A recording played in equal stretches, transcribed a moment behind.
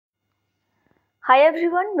Hi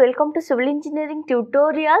everyone, welcome to Civil Engineering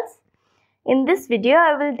Tutorials. In this video,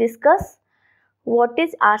 I will discuss what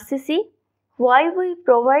is RCC, why we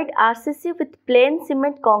provide RCC with plain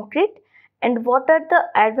cement concrete, and what are the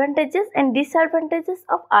advantages and disadvantages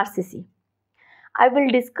of RCC. I will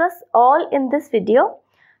discuss all in this video,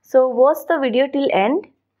 so watch the video till end.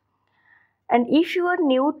 And if you are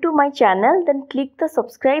new to my channel, then click the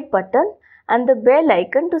subscribe button and the bell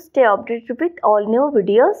icon to stay updated with all new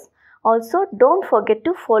videos. Also, don't forget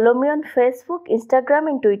to follow me on Facebook, Instagram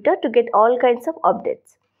and Twitter to get all kinds of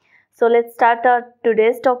updates. So let's start our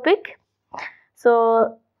today's topic.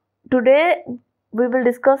 So today we will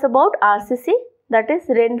discuss about RCC, that is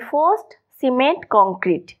reinforced cement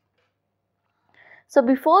concrete. So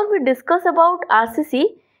before we discuss about RCC,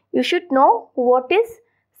 you should know what is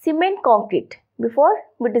cement concrete. Before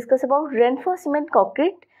we discuss about reinforced cement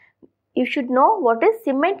concrete, you should know what is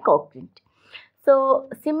cement concrete. So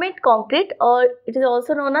cement concrete, or it is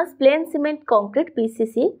also known as plain cement concrete,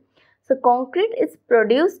 PCC. So concrete is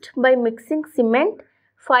produced by mixing cement,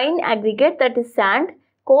 fine aggregate that is sand,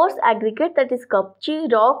 coarse aggregate that is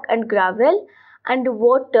kapchi, rock and gravel, and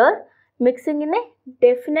water mixing in a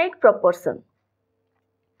definite proportion.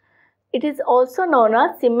 It is also known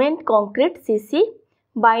as cement concrete, CC,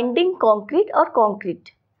 binding concrete or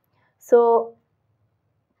concrete. So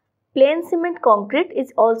plain cement concrete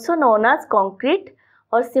is also known as concrete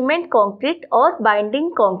or cement concrete or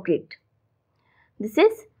binding concrete. This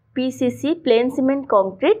is PCC, plain cement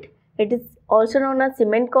concrete. It is also known as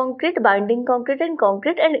cement concrete, binding concrete and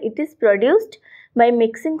concrete, and it is produced by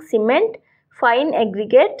mixing cement, fine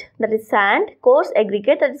aggregate that is sand, coarse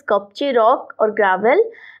aggregate that is kapchi, rock or gravel,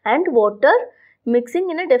 and water mixing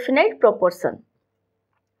in a definite proportion.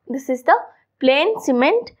 This is the plain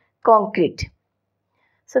cement concrete.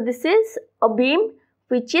 So this is a beam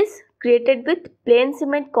which is created with plain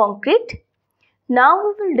cement concrete. Now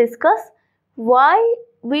we will discuss why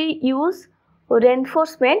we use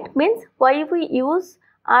reinforcement, means why we use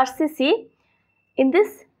RCC in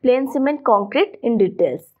this plain cement concrete in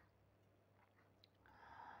details.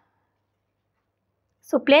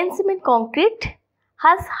 So plain cement concrete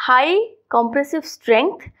has high compressive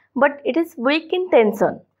strength, but it is weak in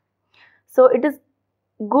tension. So it is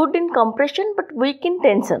good in compression but weak in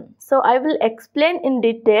tension. So I will explain in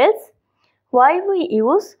details why we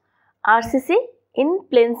use RCC in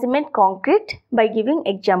plain cement concrete by giving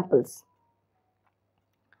examples.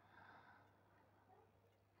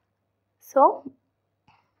 So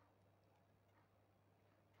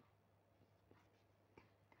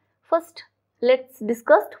first let's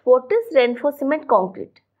discuss what is reinforced cement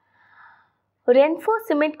concrete. Reinforced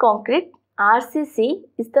cement concrete, RCC,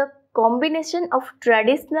 is the combination of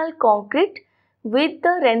traditional concrete with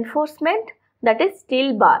the reinforcement, that is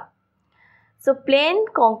steel bar. So plain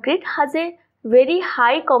concrete has a very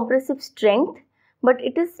high compressive strength, but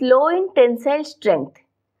it is low in tensile strength.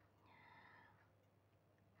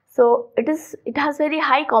 So it has very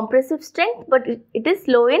high compressive strength, but it is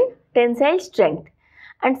low in tensile strength.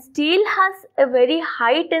 And steel has a very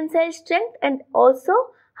high tensile strength and also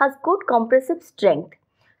has good compressive strength.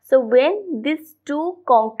 So when these two,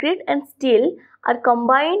 concrete and steel, are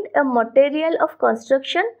combined, a material of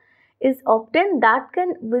construction is obtained that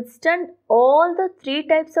can withstand all the three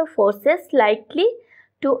types of forces likely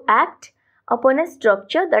to act upon a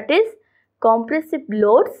structure, that is compressive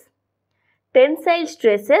loads, tensile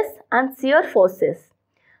stresses and shear forces.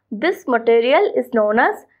 This material is known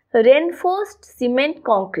as reinforced cement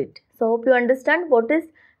concrete. So hope you understand what is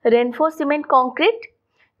reinforced cement concrete.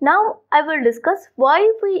 Now I will discuss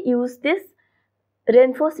why we use this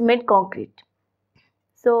reinforced cement concrete.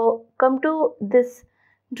 So come to this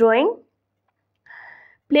drawing.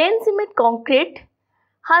 Plain cement concrete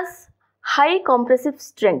has high compressive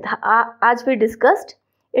strength. As we discussed,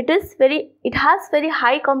 it has very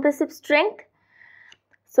high compressive strength.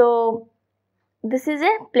 So this is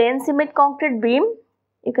a plain cement concrete beam.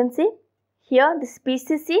 You can see here this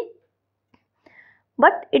PCC,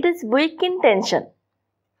 but it is weak in tension.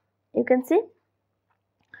 You can see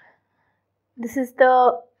this is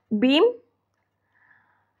the beam.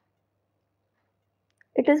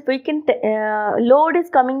 It is weak in load is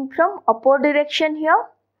coming from upward direction here.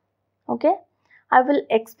 Okay, I will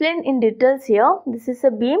explain in details here. This is a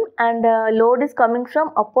beam and load is coming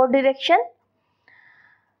from upward direction.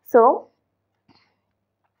 So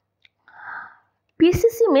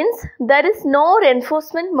PCC means there is no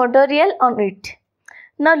reinforcement material on it.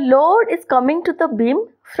 Now load is coming to the beam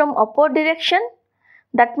from upward direction.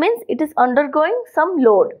 That means it is undergoing some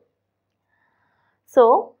load.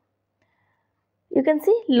 So you can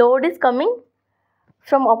see load is coming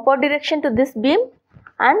from upward direction to this beam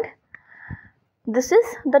and This is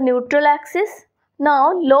the neutral axis.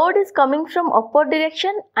 Now load is coming from upward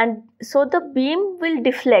direction, and so the beam will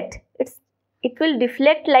deflect. It will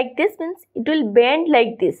deflect like this, means it will bend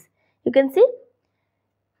like this. You can see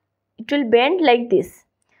it will bend like this.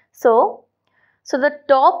 So the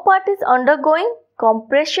top part is undergoing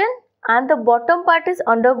compression and the bottom part is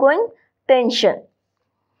undergoing tension.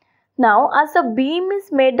 Now as the beam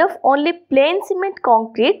is made of only plain cement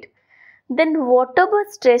concrete, then whatever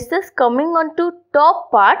stresses coming onto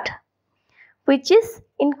top part, which is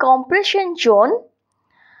in compression zone,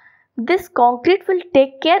 this concrete will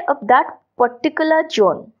take care of that particular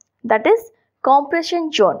zone, that is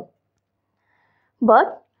compression zone.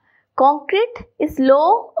 But concrete is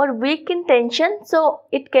low or weak in tension, so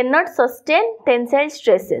it cannot sustain tensile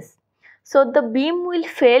stresses. So the beam will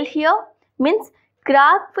fail here, means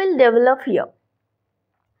crack will develop here.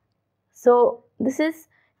 So this is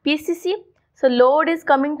PCC. So load is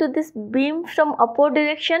coming to this beam from upward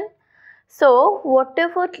direction. So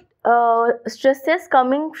whatever stresses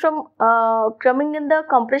coming in the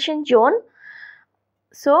compression zone,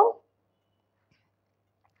 so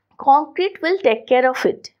concrete will take care of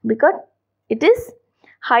it because it is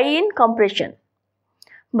high in compression.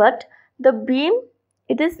 But the beam,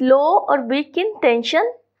 it is low or weak in tension,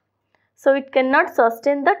 so it cannot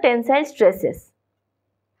sustain the tensile stresses.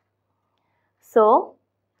 So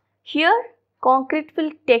here concrete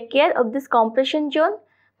will take care of this compression zone,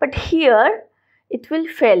 but here it will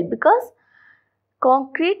fail because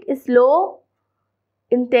concrete is low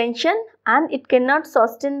in tension and it cannot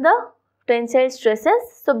sustain the tensile stresses.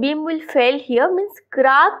 So beam will fail here, means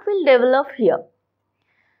crack will develop here.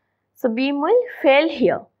 So beam will fail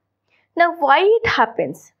here. Now why it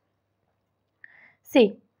happens?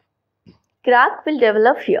 See, crack will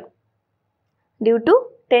develop here due to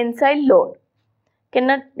tensile load.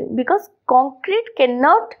 Because concrete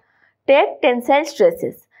cannot take tensile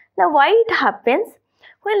stresses. Now why it happens?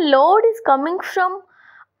 When load is coming from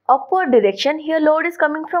upward direction, here load is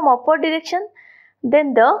coming from upward direction,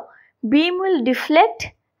 then the beam will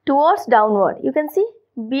deflect towards downward. You can see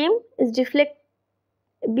beam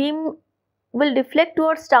will deflect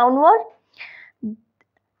towards downward.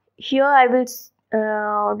 Here I will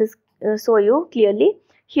show you clearly.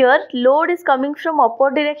 Here load is coming from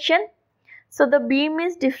upward direction, so the beam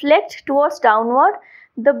is deflect towards downward.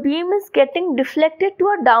 The beam is getting deflected to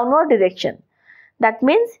a downward direction. That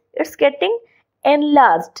means it's getting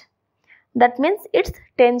enlarged. That means it's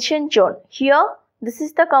tension zone. Here this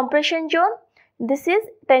is the compression zone, this is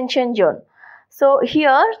tension zone. So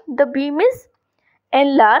here the beam is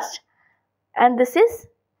enlarged and this is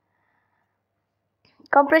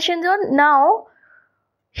compression zone. Now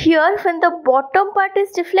here when the bottom part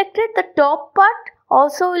is deflected, the top part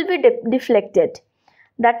also will be deflected.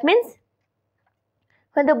 That means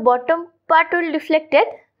when the bottom part will deflected,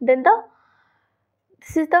 then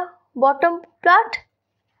this is the bottom part,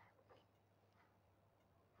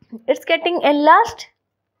 it's getting enlarged.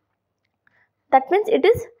 That means it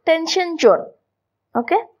is tension zone.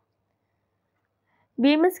 Okay,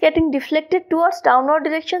 beam is getting deflected towards downward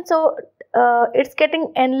direction, so it's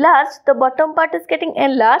getting enlarged. The bottom part is getting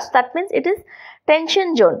enlarged. That means it is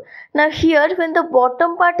tension zone. Now here when the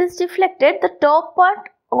bottom part is deflected, the top part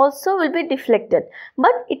also will be deflected,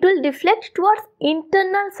 but it will deflect towards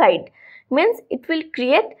internal side, means it will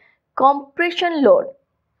create compression load.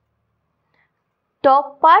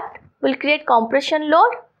 Top part will create compression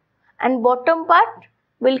load and bottom part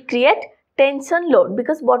will create tension load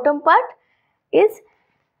because bottom part is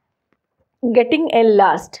getting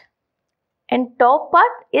enlarged and top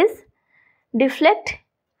part is deflect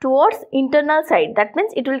towards internal side. That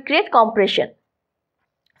means it will create compression.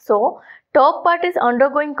 So top part is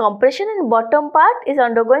undergoing compression and bottom part is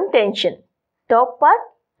undergoing tension. Top part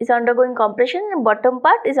is undergoing compression and bottom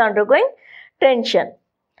part is undergoing tension.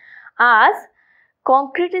 As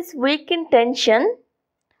concrete is weak in tension,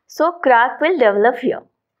 so crack will develop here.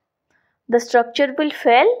 The structure will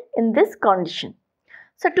fail in this condition.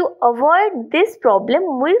 So to avoid this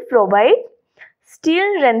problem, we provide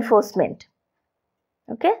steel reinforcement.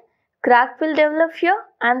 Okay, crack will develop here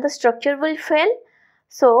and the structure will fail.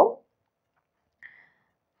 So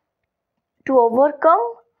to overcome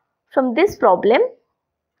from this problem,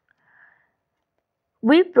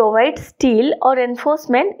 we provide steel or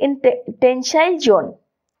reinforcement in tensile zone.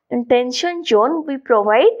 In tension zone, we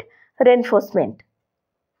provide reinforcement.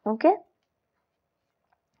 Okay,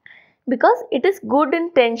 because it is good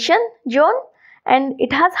in tension zone and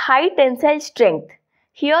it has high tensile strength.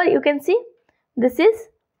 Here you can see this is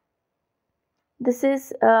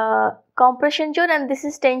compression zone and this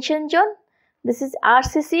is tension zone. This is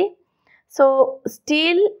RCC. So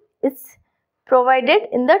steel is provided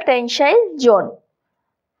in the tensile zone.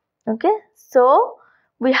 Okay, so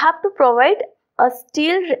we have to provide a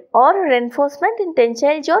steel or reinforcement in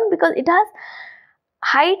tensile zone because it has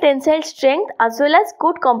high tensile strength as well as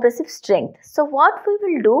good compressive strength. So what we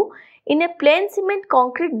will do, in a plain cement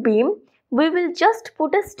concrete beam, we will just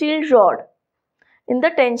put a steel rod in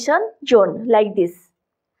the tension zone like this.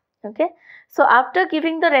 Okay, so after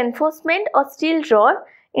giving the reinforcement or steel rod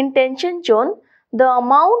in tension zone, the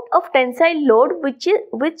amount of tensile load which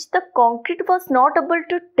the concrete was not able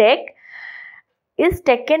to take is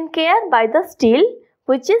taken care by the steel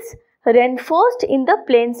which is reinforced in the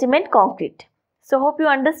plain cement concrete. So hope you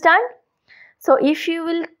understand. So if you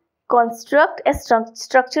will construct a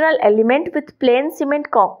structural element with plain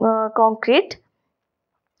cement concrete,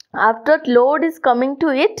 after load is coming to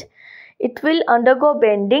it, it will undergo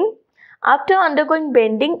bending. After undergoing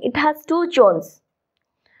bending, it has two zones,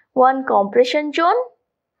 one compression zone,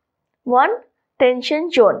 one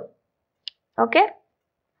tension zone. Okay.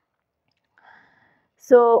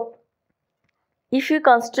 So if you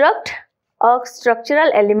construct a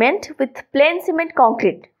structural element with plain cement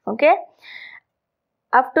concrete, okay,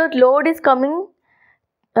 after load is coming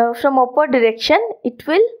from upward direction, it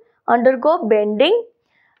will undergo bending.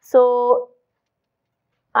 So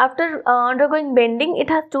after undergoing bending, it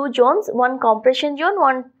has two zones, one compression zone,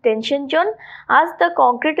 one tension zone. As the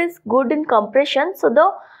concrete is good in compression, so the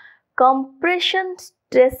compression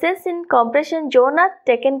stresses in compression zone are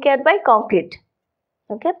taken care by concrete.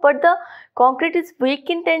 Okay, but the concrete is weak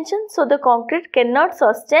in tension, so the concrete cannot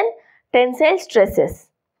sustain tensile stresses.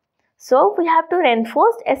 So we have to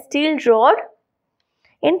reinforce a steel rod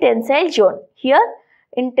in tensile zone. Here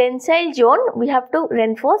in tensile zone, we have to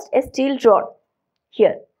reinforce a steel rod.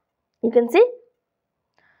 Here you can see,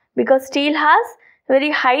 because steel has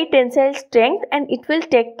very high tensile strength and it will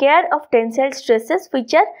take care of tensile stresses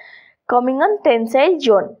which are coming on tensile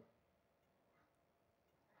zone.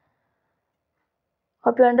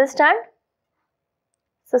 Hope you understand.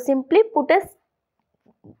 So simply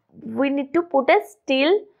we need to put a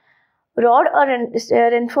steel rod or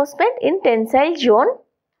reinforcement in tensile zone.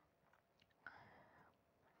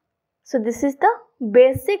 So this is the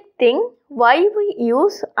basic thing why we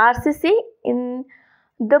use RCC in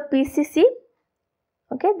the PCC.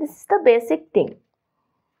 Okay, this is the basic thing.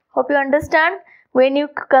 Hope you understand. When you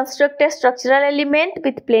construct a structural element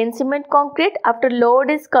with plain cement concrete, after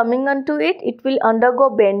load is coming onto it, it will undergo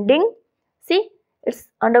bending. See, it's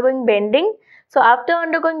undergoing bending. So after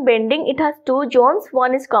undergoing bending, it has two zones.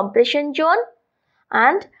 One is compression zone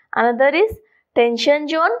and another is tension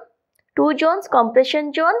zone. Two zones,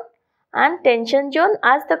 compression zone and tension zone.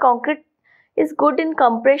 As the concrete is good in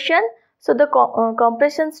compression, so the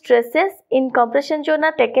compression stresses in compression zone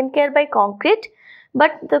are taken care by concrete,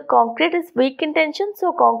 but the concrete is weak in tension,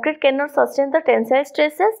 so concrete cannot sustain the tensile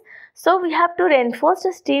stresses. So we have to reinforce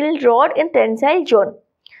a steel rod in tensile zone.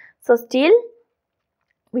 So steel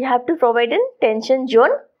we have to provide in tension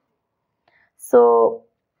zone, so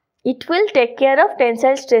it will take care of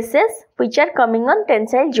tensile stresses which are coming on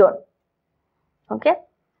tensile zone. Okay.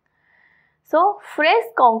 So fresh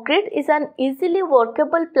concrete is an easily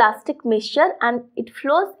workable plastic mixture and it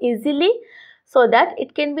flows easily so that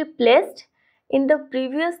it can be placed in the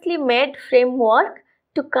previously made framework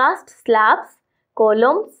to cast slabs,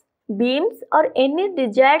 columns, beams or any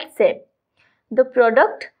desired shape. The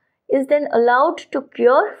product is then allowed to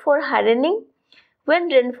cure for hardening. When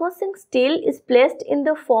reinforcing steel is placed in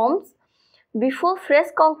the forms, before fresh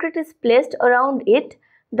concrete is placed around it,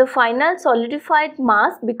 the final solidified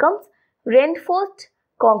mass becomes reinforced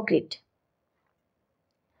concrete.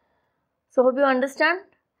 So hope you understand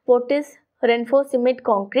what is reinforced cement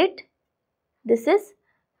concrete. This is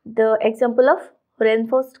the example of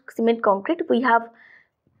reinforced cement concrete. We have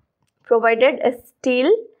provided a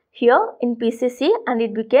steel here in PCC and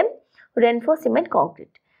it became reinforced cement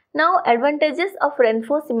concrete. Now advantages of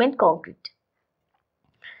reinforced cement concrete.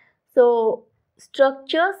 So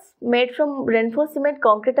structures made from reinforced cement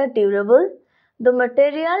concrete are durable. The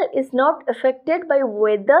material is not affected by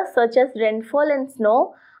weather such as rainfall and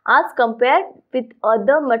snow as compared with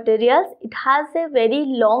other materials. It has a very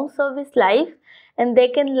long service life and they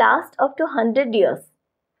can last up to 100 years.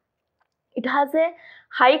 It has a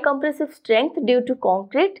high compressive strength due to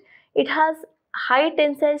concrete. It has high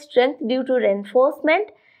tensile strength due to reinforcement.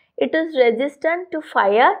 It is resistant to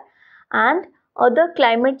fire and other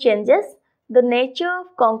climate changes. The nature of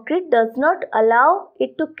concrete does not allow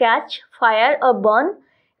it to catch fire or burn.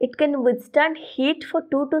 It can withstand heat for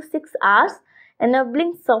 2 to 6 hours,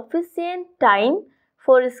 enabling sufficient time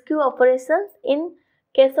for rescue operations in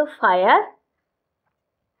case of fire.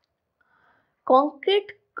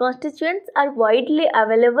 Concrete constituents are widely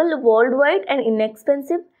available worldwide and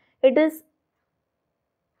inexpensive. It is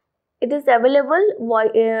available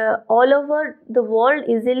all over the world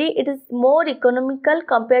easily. It is more economical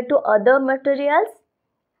compared to other materials.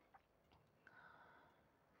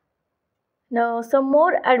 Now some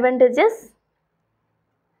more advantages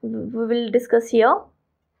we will discuss here.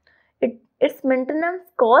 Its maintenance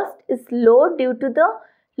cost is low due to the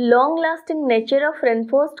long-lasting nature of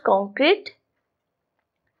reinforced concrete.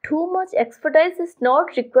 Too much expertise is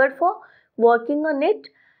not required for working on it.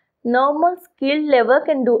 Normal skilled labor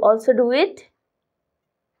can also do it.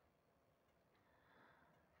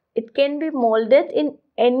 It can be molded in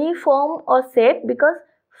any form or shape because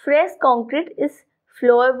fresh concrete is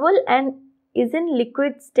flowable and is in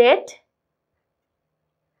liquid state.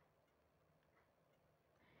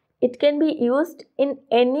 It can be used in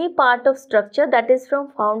any part of structure, that is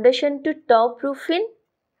from foundation to top roofing.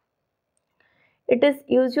 It is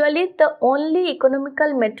usually the only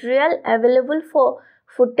economical material available for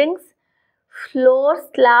footings, floor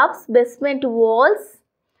slabs, basement walls,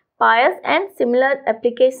 piers and similar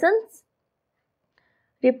applications.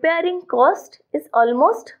 Repairing cost is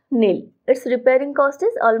almost nil. Its repairing cost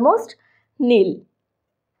is almost nil.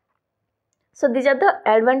 So these are the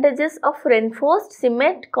advantages of reinforced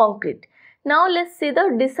cement concrete. Now let's see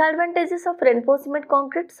the disadvantages of reinforced cement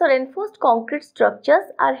concrete. So reinforced concrete structures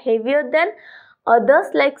are heavier than others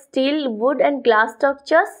like steel, wood and glass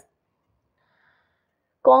structures.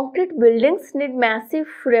 Concrete buildings need massive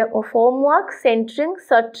formwork, centering,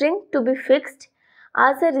 shuttering to be fixed.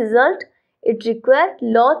 As a result, it requires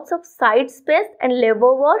lots of site space and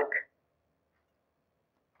labor work.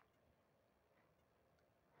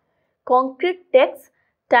 Concrete takes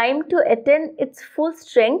time to attain its full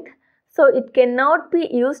strength, so it cannot be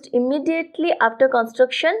used immediately after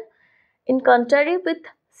construction. In contrary with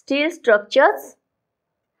steel structures,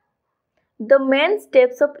 the main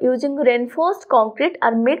steps of using reinforced concrete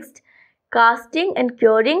are mixed, casting and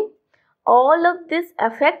curing. All of this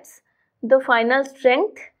affects the final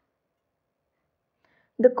strength.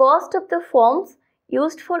 The cost of the forms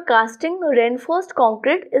used for casting reinforced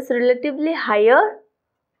concrete is relatively higher.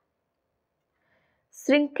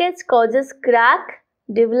 Shrinkage causes crack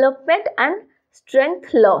development and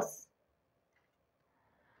strength loss.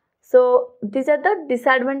 So these are the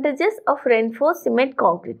disadvantages of reinforced cement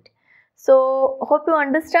concrete. So hope you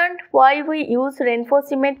understand why we use reinforced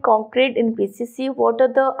cement concrete in PCC. What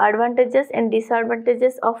are the advantages and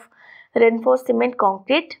disadvantages of reinforced cement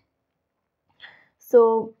concrete?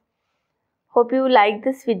 So hope you like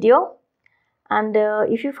this video, and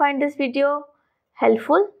if you find this video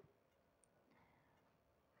helpful,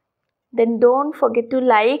 then don't forget to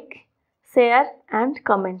like, share and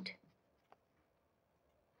comment.